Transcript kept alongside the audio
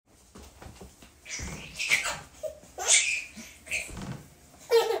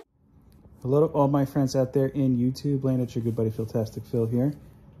Hello to all my friends out there in YouTube land. It's your good buddy Philtastic Phil here.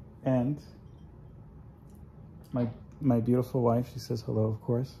 And my beautiful wife, she says hello, of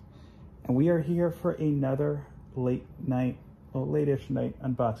course. And we are here for another late night, well, late-ish night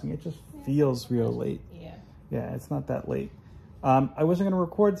unboxing. It just feels real late. Yeah. Yeah, it's not that late. I wasn't going to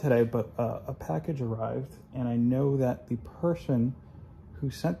record today, but a package arrived, and I know that the person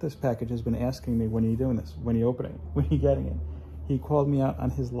who sent this package has been asking me, when are you doing this? When are you opening it? When are you getting it? He called me out on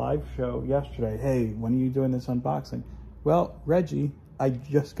his live show yesterday. Hey, when are you doing this unboxing? Well, Reggie, I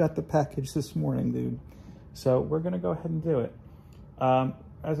just got the package this morning, dude. So we're going to go ahead and do it.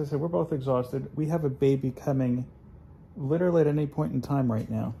 As I said, we're both exhausted. We have a baby coming literally at any point in time right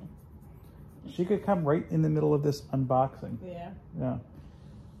now. She could come right in the middle of this unboxing. Yeah. Yeah.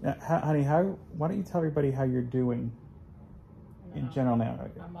 Now, honey, why don't you tell everybody how you're doing in general now?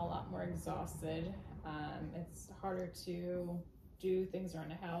 I'm a lot more exhausted. It's harder to do things around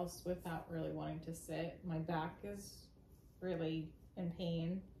the house without really wanting to sit. My back is really in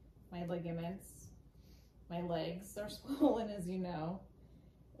pain. My ligaments, my legs are swollen, as you know.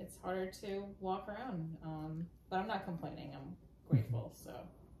 It's harder to walk around, but I'm not complaining. I'm grateful, so.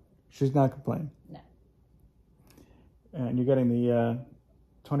 She's not complaining? No. And you're getting the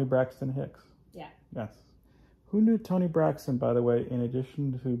Toni Braxton Hicks? Yeah. Yes. Who knew Toni Braxton, by the way, in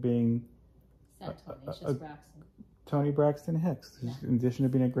addition to being... It's not Toni, it's just Braxton. Toni Braxton Hicks. Yeah. In addition to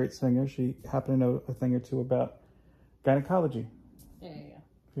being a great singer, she happened to know a thing or two about gynecology. There you go.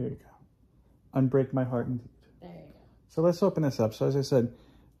 There you go. Unbreak my heart indeed. There you go. So let's open this up. So as I said,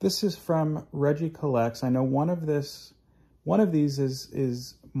 this is from Reggie Collects. I know one of these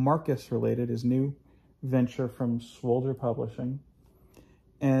is MARCVS related, his new venture from swoilder Publishing.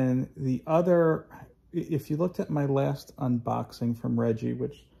 And the other, if you looked at my last unboxing from Reggie,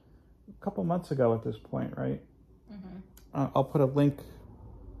 which a couple months ago at this point, right? Mm-hmm. I'll put a link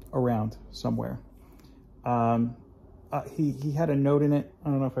around somewhere. He had a note in it. I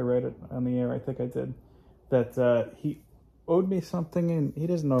don't know if I read it on the air. I think I did. That he owed me something, and he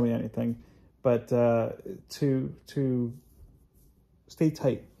doesn't owe me anything, but to stay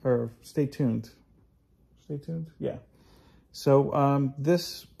tight or stay tuned. Stay tuned? Yeah. So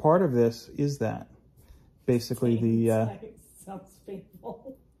this part of this is that basically Sounds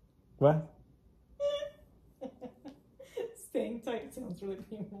painful. What? Staying tight sounds really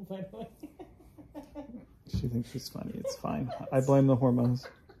painful, by the way. She thinks she's funny. It's fine. I blame the hormones.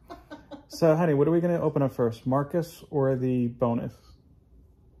 So, honey, what are we going to open up first? MARCVS or the bonus?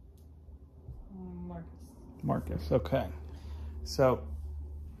 MARCVS. MARCVS. Okay. So,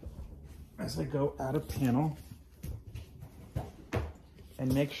 as I go out of panel,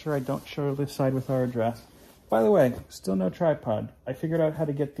 and make sure I don't show this side with our address. By the way, still no tripod. I figured out how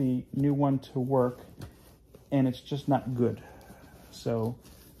to get the new one to work, and it's just not good. So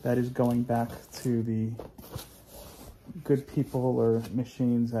that is going back to the good people or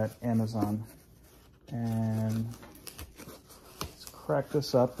machines at Amazon. And let's crack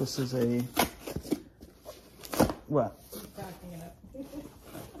this up. This is a, what? Cracking it up.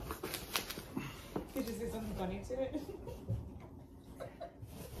 Did you see something funny to it?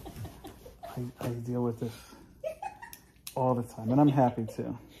 I deal with this all the time, and I'm happy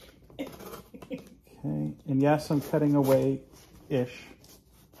to. Okay, and yes, I'm cutting away-ish.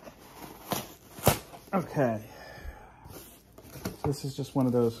 Okay. So this is just one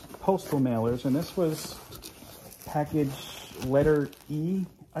of those postal mailers, and this was package letter E,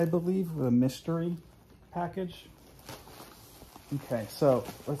 I believe, the mystery package. Okay, so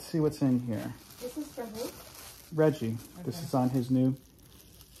let's see what's in here. This is for who? Reggie. Okay. This is on his new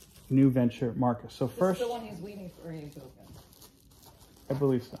venture, MARCVS. So first, this is the one he's waiting for you to open. I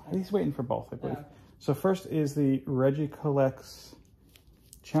believe so. He's waiting for both, I believe. Okay. So first is the Reggie Collects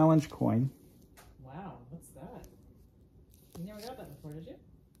challenge coin. Wow, what's that? You never got that before, did you?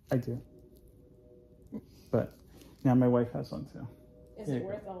 I do. But now my wife has one too. Is it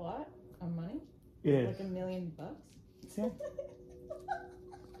worth a lot of money? It is. Like $1 million? Yeah.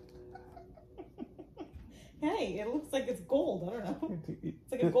 Hey, it looks like it's gold. I don't know.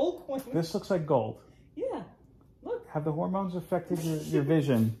 It's like a gold coin. This looks like gold. Yeah. Look. Have the hormones affected your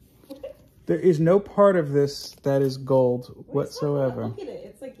vision? There is no part of this that is gold whatsoever. Look at it.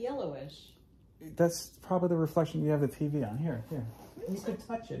 It's like yellowish. That's probably the reflection you have the TV on. Here. You can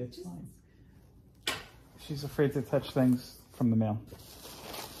touch it. It's fine. She's afraid to touch things from the mail.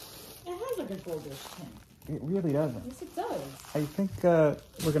 It has like a goldish tint. It really doesn't. Yes, it does. I think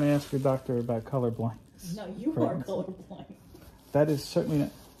we're going to ask your doctor about colorblind. No, you are colorblind. That is certainly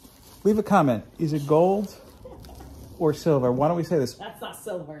not. Leave a comment. Is it gold or silver? Why don't we say this? That's not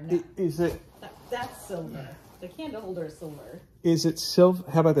silver, no. Is it? That's silver. The candle holder is silver. Is it silver?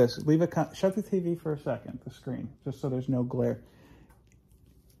 How about this? Shut the TV for a second, the screen, just so there's no glare.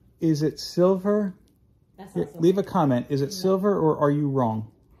 Is it silver? That's not silver. Leave a comment. Is it silver or are you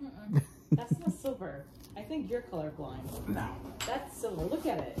wrong? That's not silver. I think you're colorblind. No. That's silver. Look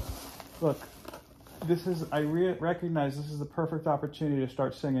at it. Look, this is, I recognize this is the perfect opportunity to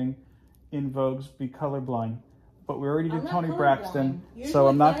start singing In Vogue's Be Colorblind. But we already did Tony Braxton, so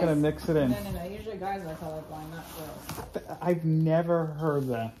I'm not going to mix it in. No. Usually guys are colorblind, not girls. I've never heard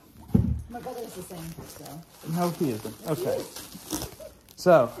that. My brother's the same, so. No, he isn't. Okay.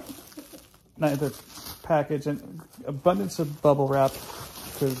 So, the package and abundance of bubble wrap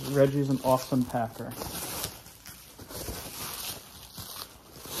because Reggie's an awesome packer.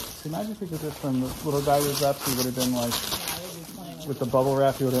 See, imagine if we did this when the little guy was up, he would have been like, with the bubble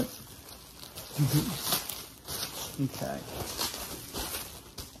wrap, he would have. Okay.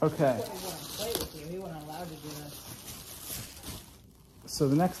 Okay. He wouldn't play with you. He wasn't allowed to do this. So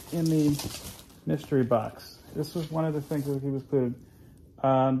the next in the mystery box, this was one of the things that he was included.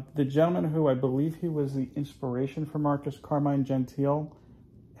 The gentleman who I believe he was the inspiration for Marcus, Carmine Gentile,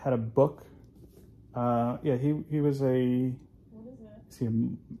 had a book. Yeah, he was a. What is it? Is he I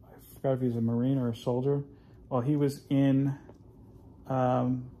forgot if he was a Marine or a soldier. Well, he was in.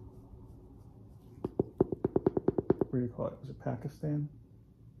 What do you call it? Was it Pakistan?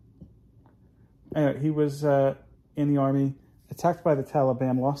 Anyway, he was in the army, attacked by the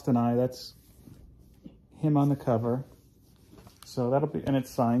Taliban, lost an eye. That's him on the cover. So that'll be, and it's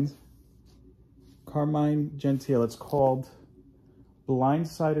signed. Carmine Gentile. It's called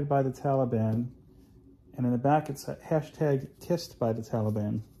Blindsided by the Taliban. And in the back, it's a hashtag kissed by the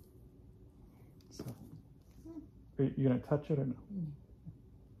Taliban. So, are you going to touch it or no?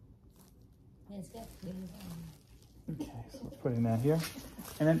 It's good. Okay, so let's put in that here.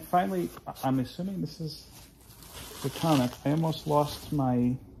 And then finally, I'm assuming this is the comic. I almost lost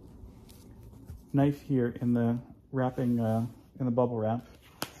my knife here in the wrapping, in the bubble wrap.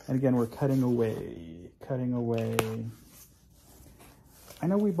 And again, we're cutting away. I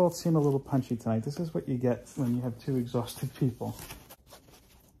know we both seem a little punchy tonight. This is what you get when you have two exhausted people.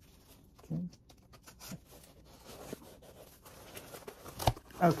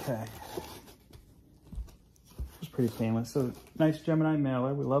 Okay. Pretty painless. So nice Gemini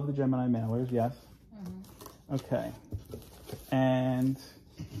mailer. We love the Gemini mailers, yes. Okay. And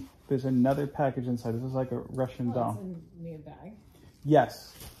there's another package inside. This is like a Russian doll. It's a new bag.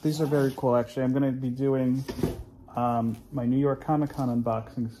 Yes. These are very cool, actually. I'm going to be doing my New York Comic-Con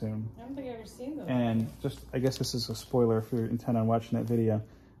unboxing soon. I don't think I've ever seen those. And just, I guess this is a spoiler if you intend on watching that video.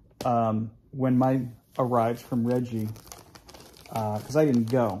 When mine arrived from Reggie, because I didn't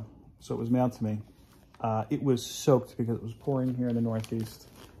go, so it was mailed to me. It was soaked because it was pouring here in the Northeast.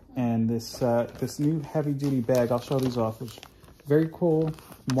 And this this new heavy-duty bag, I'll show these off, is very cool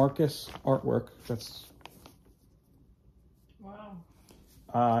Marcus artwork. That's wow.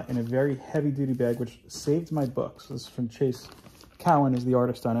 In a very heavy-duty bag, which saved my books. This is from Chase Cowan, is the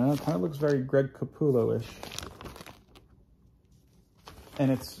artist on it. It kind of looks very Greg Capullo-ish. And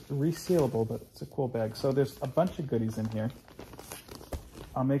it's resealable, but it's a cool bag. So there's a bunch of goodies in here.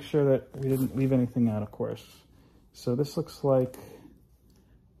 I'll make sure that we didn't leave anything out, of course. So this looks like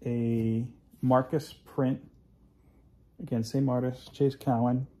a Marcus print. Again, same artist, Chase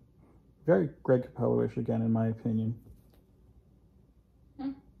Cowan. Very Greg Capullo-ish again, in my opinion.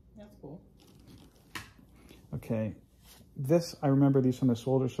 That's cool. Okay, this, I remember these from the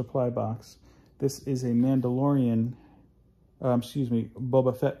Swoilder supply box. This is a Mandalorian,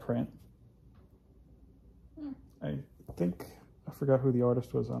 Boba Fett print. I think... I forgot who the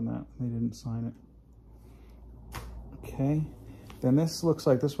artist was on that. They didn't sign it. Okay. Then this looks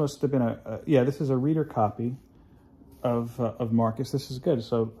like this must have been yeah, this is a reader copy of Marcus. This is good.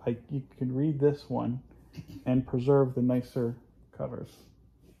 So you can read this one and preserve the nicer covers.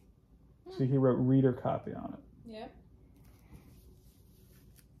 See, he wrote reader copy on it. Yep.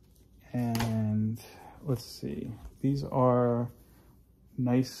 And let's see. These are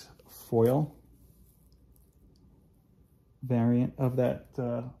nice foil variant of that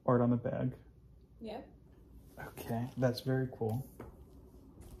art on the bag. Yep. Okay, that's very cool.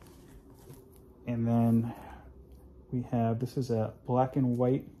 And then we have, this is a black and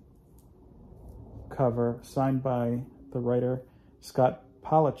white cover signed by the writer Scott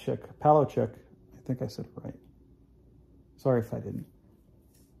Palachuk. I think I said it right. Sorry if I didn't.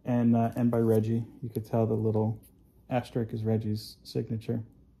 And by Reggie. You could tell the little asterisk is Reggie's signature.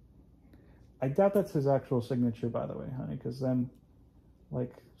 I doubt that's his actual signature, by the way, honey, because then,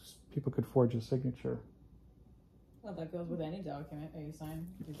 like, people could forge his signature. Well, that goes with any document that you sign,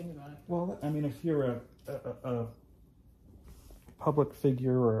 if you think about it. Well, I mean, if you're a public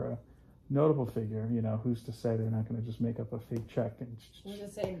figure or a notable figure, you know, who's to say they're not going to just make up a fake check? And Who's to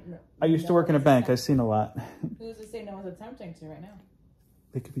say I used to work in a bank. I've seen a lot. Who's to say no one's attempting to right now?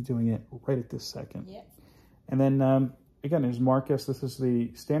 They could be doing it right at this second. Yeah. And then, again, there's MARCVS. This is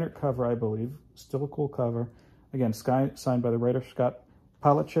the standard cover, I believe. Still a cool cover. Again, signed by the writer Scott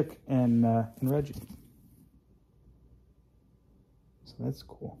Polachek and Reggie. So that's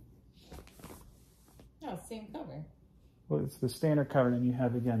cool. Oh, same cover. Well, it's the standard cover, and you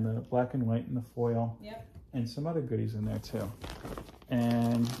have, again, the black and white and the foil. Yep. And some other goodies in there, too.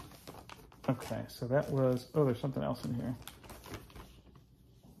 And, okay, so that was, oh, there's something else in here.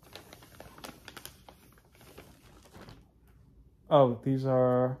 Oh, these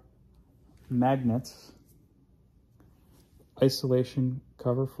are magnets. Isolation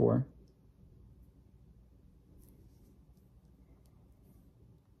cover 4.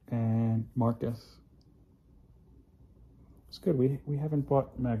 And MARCVS. It's good. We haven't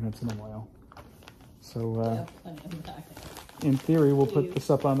bought magnets in a while. So in theory, we'll put this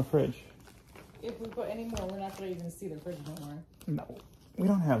up on the fridge. If we put any more, we're not going to even see the fridge anymore. No, we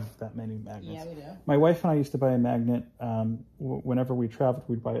don't have that many magnets. Yeah, we do. My wife and I used to buy a magnet. Whenever we traveled,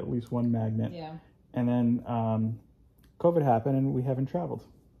 we'd buy at least one magnet. Yeah. And then COVID happened and we haven't traveled.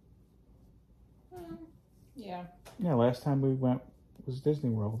 Yeah. Yeah, last time we went was Disney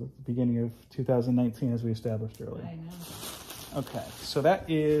World at the beginning of 2019, as we established earlier. I know. Okay, so that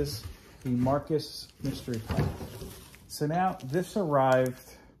is the MARCVS mystery pack. So now this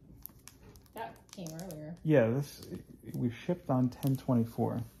arrived. That came earlier. Yeah, we shipped on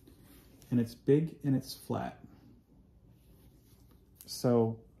 10/24, and it's big and it's flat.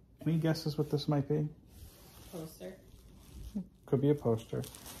 So, any guesses what this might be? Poster. Could be a poster.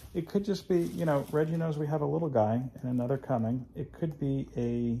 It could just be, you know, Reggie knows we have a little guy and another coming. It could be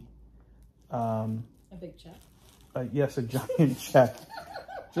a big check. Yes, a giant check.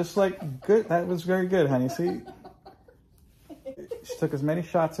 Just like, good. That was very good, honey. See? She took as many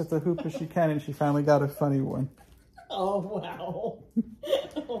shots at the hoop as she can, and she finally got a funny one. Oh, wow.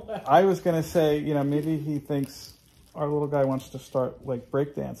 Wow. I was going to say, you know, maybe he thinks our little guy wants to start, like,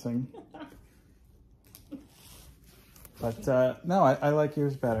 breakdancing. But, no, I like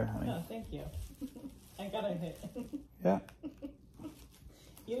yours better, honey. Oh, thank you. I got a hit. Yeah.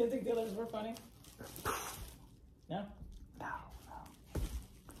 You didn't think the others were funny? No? No.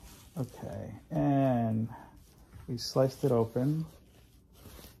 Okay, and we sliced it open.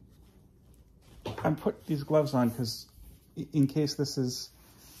 I put these gloves on because in case this is,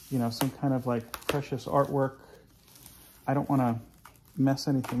 you know, some kind of like precious artwork, I don't want to mess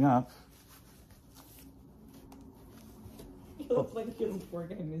anything up. You look like you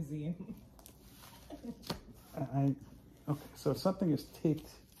work in a museum. Okay, so something is taped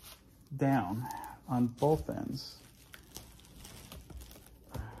down on both ends.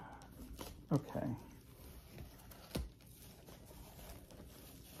 Okay.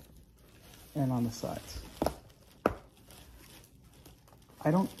 And on the sides.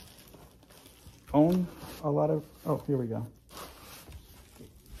 I don't own a lot of, oh, here we go.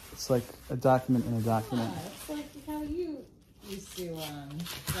 It's like a document in a document. Yeah, it's like how you used to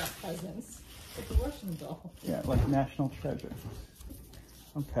wrap presents with the Russian doll. Yeah, like National Treasure.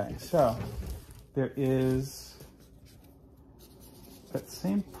 Okay, so there is that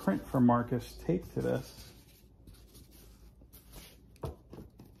same print for MARCVS taped to this,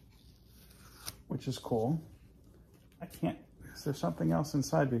 which is cool. I can't, is there something else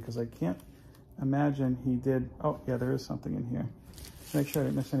inside? Because I can't imagine he did, oh yeah, there is something in here. Make sure I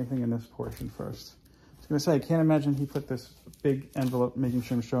didn't miss anything in this portion first. I was gonna say, I can't imagine he put this big envelope, making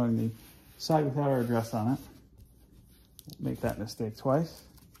sure I'm showing the side without our address on it. Make that mistake twice.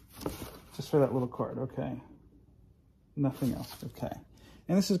 Just for that little card, okay. Nothing else, okay.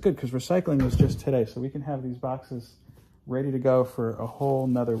 And this is good because recycling was just today, so we can have these boxes ready to go for a whole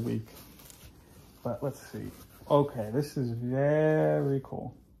nother week. But let's see. Okay, this is very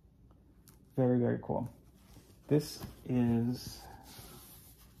cool. Very, very cool. This is...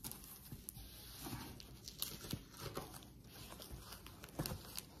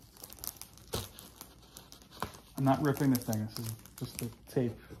 I'm not ripping this thing, this is just the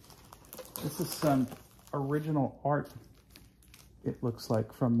tape. This is some original art, it looks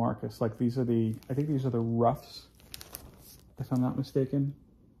like, from MARCVS. Like these are the, I think these are the roughs, if I'm not mistaken.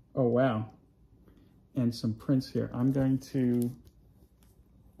 Oh, wow. And some prints here. I'm going to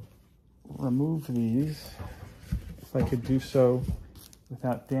remove these, if I could do so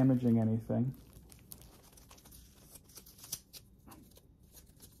without damaging anything.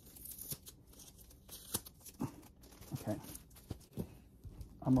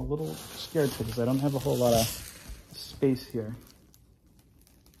 I'm a little scared because I don't have a whole lot of space here.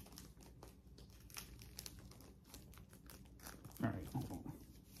 All right, hold on.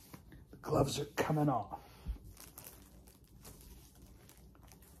 The gloves are coming off.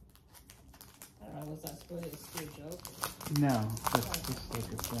 I don't know, was that supposed to be a joke? No, that's just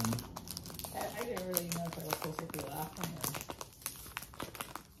like a thing. I didn't really know if I was supposed to be laughing or...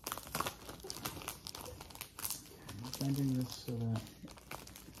 I'm bending this so that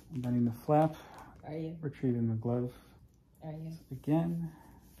I'm bending the flap. Are you? Retrieving the glove. Are you? Again.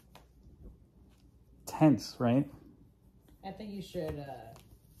 Tense, right? I think you should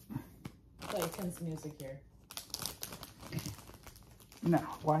play tense music here. No,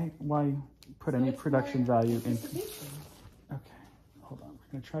 why put any production value into... Okay, hold on. I'm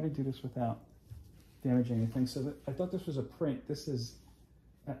going to try to do this without damaging anything. So I thought this was a print. This is,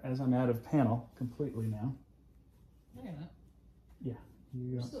 as I'm out of panel completely now. No, you're not. Yeah.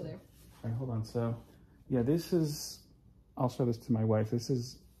 You're still there. All right, hold on. So, yeah, this is, I'll show this to my wife. This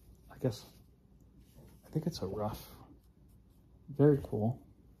is, I guess, I think it's a rough. Very cool.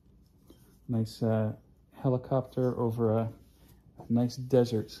 Nice helicopter over a nice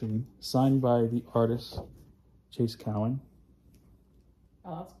desert scene. Signed by the artist, Chase Cowan.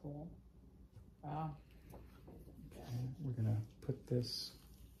 Oh, that's cool. Wow. Okay, we're going to put this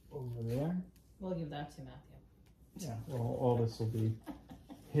over there. We'll give that to Matthew. Yeah, well, all this will be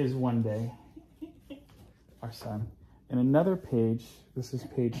his one day, our son. And another page, this is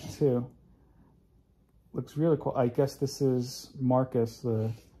page 2, looks really cool. I guess this is Marcus,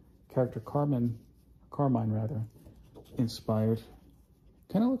 the character Carmine rather, inspired.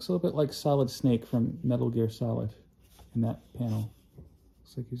 Kind of looks a little bit like Solid Snake from Metal Gear Solid in that panel.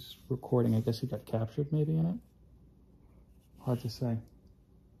 Looks like he's recording. I guess he got captured maybe in it. Hard to say.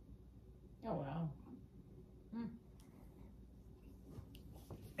 Oh, wow.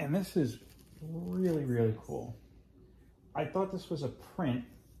 And this is really, really cool. I thought this was a print.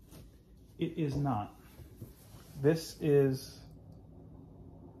 It is not. This has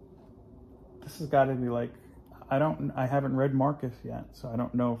got to be like, I haven't read Marcus yet, so I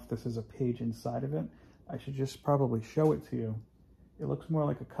don't know if this is a page inside of it. I should just probably show it to you. It looks more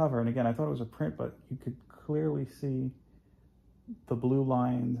like a cover. And again, I thought it was a print, but you could clearly see the blue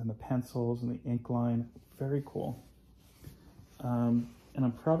lines and the pencils and the ink line. Very cool. And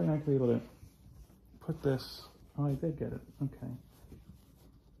I'm probably not going to be able to put this... Oh, I did get it. Okay.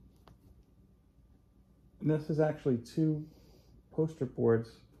 And this is actually 2 poster boards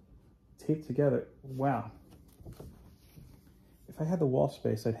taped together. Wow. If I had the wall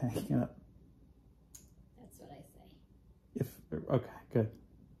space, I'd hang it up. That's what I say. Okay, good.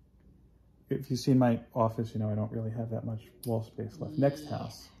 If you see my office, you know I don't really have that much wall space left. Yeah. Next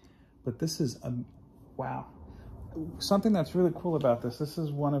house. But this is... wow. Something that's really cool about this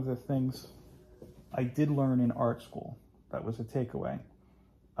is one of the things I did learn in art school. That was a takeaway.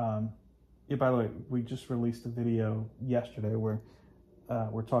 Yeah, by the way, we just released a video yesterday where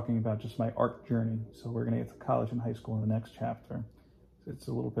we're talking about just my art journey. So we're going to get to college and high school in the next chapter. It's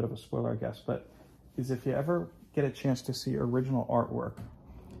a little bit of a spoiler, I guess, but is if you ever get a chance to see original artwork,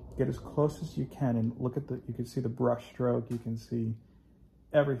 get as close as you can and look at you can see the brush stroke, you can see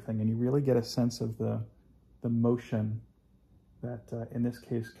everything, and you really get a sense of the motion that, in this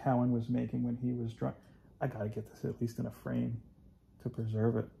case, Cowan was making when he was drawing. I gotta get this at least in a frame to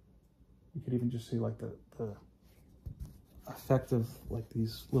preserve it. You could even just see like the effect of like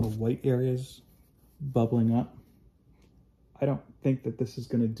these little white areas bubbling up. I don't think that this is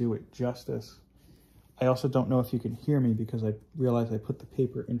gonna do it justice. I also don't know if you can hear me because I realized I put the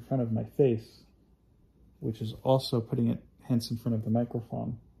paper in front of my face, which is also putting it hence in front of the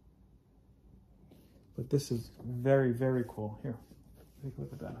microphone. But this is very, very cool. Here, take a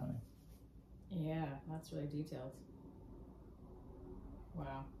look at that, honey. Yeah, that's really detailed.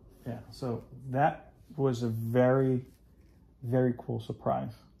 Wow. Yeah, so that was a very, very cool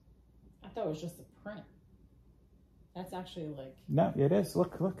surprise. I thought it was just a print. That's actually like... No, it is.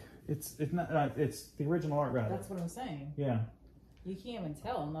 Look. It's not. It's the original art, rather. That's what I'm saying. Yeah. You can't even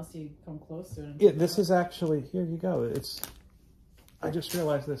tell unless you come close to it. Yeah, this is actually... Here you go. It's... I just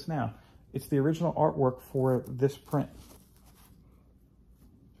realized this now. It's the original artwork for this print.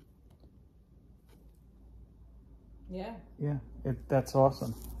 Yeah. Yeah, that's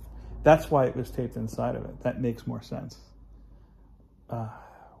awesome. That's why it was taped inside of it. That makes more sense.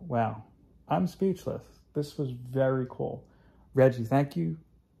 Wow. I'm speechless. This was very cool. Reggie, thank you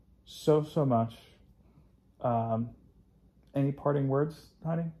so much. Any parting words,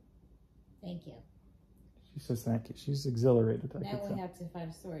 honey? Thank you. She says thank you. She's exhilarated. Now we have to find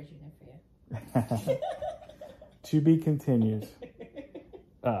a storage unit for you. To be continued.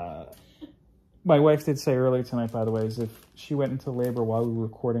 My wife did say earlier tonight, by the way, is if she went into labor while we were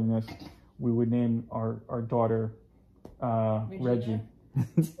recording this, we would name our daughter Reggie.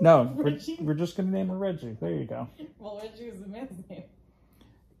 No, we're just going to name her Reggie. There you go. Well, Reggie is a man's name.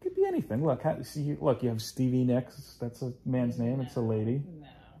 It could be anything. Look, you have Stevie Nicks. That's a man's name. No, it's a lady. No.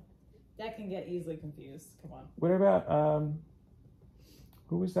 That can get easily confused. Come on. What about,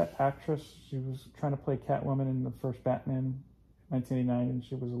 who was that actress? She was trying to play Catwoman in the first Batman, 1989, and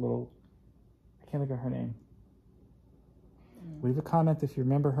she was a little, I can't think of her name. Leave a comment if you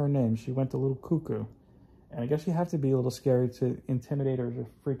remember her name. She went a little cuckoo. And I guess you have to be a little scary to intimidate or to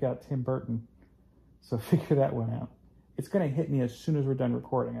freak out Tim Burton. So figure that one out. It's going to hit me as soon as we're done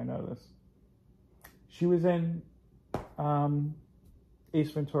recording. I know this. She was in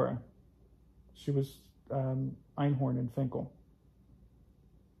Ace Ventura. She was Einhorn and Finkel.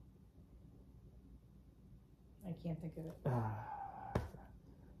 I can't think of it.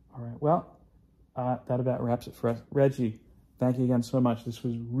 All right. Well, that about wraps it for us. Reggie, thank you again so much. This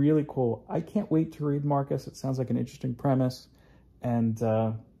was really cool. I can't wait to read Marcus. It sounds like an interesting premise. And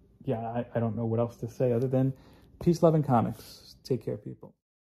yeah, I don't know what else to say other than peace, love, and comics. Take care, people.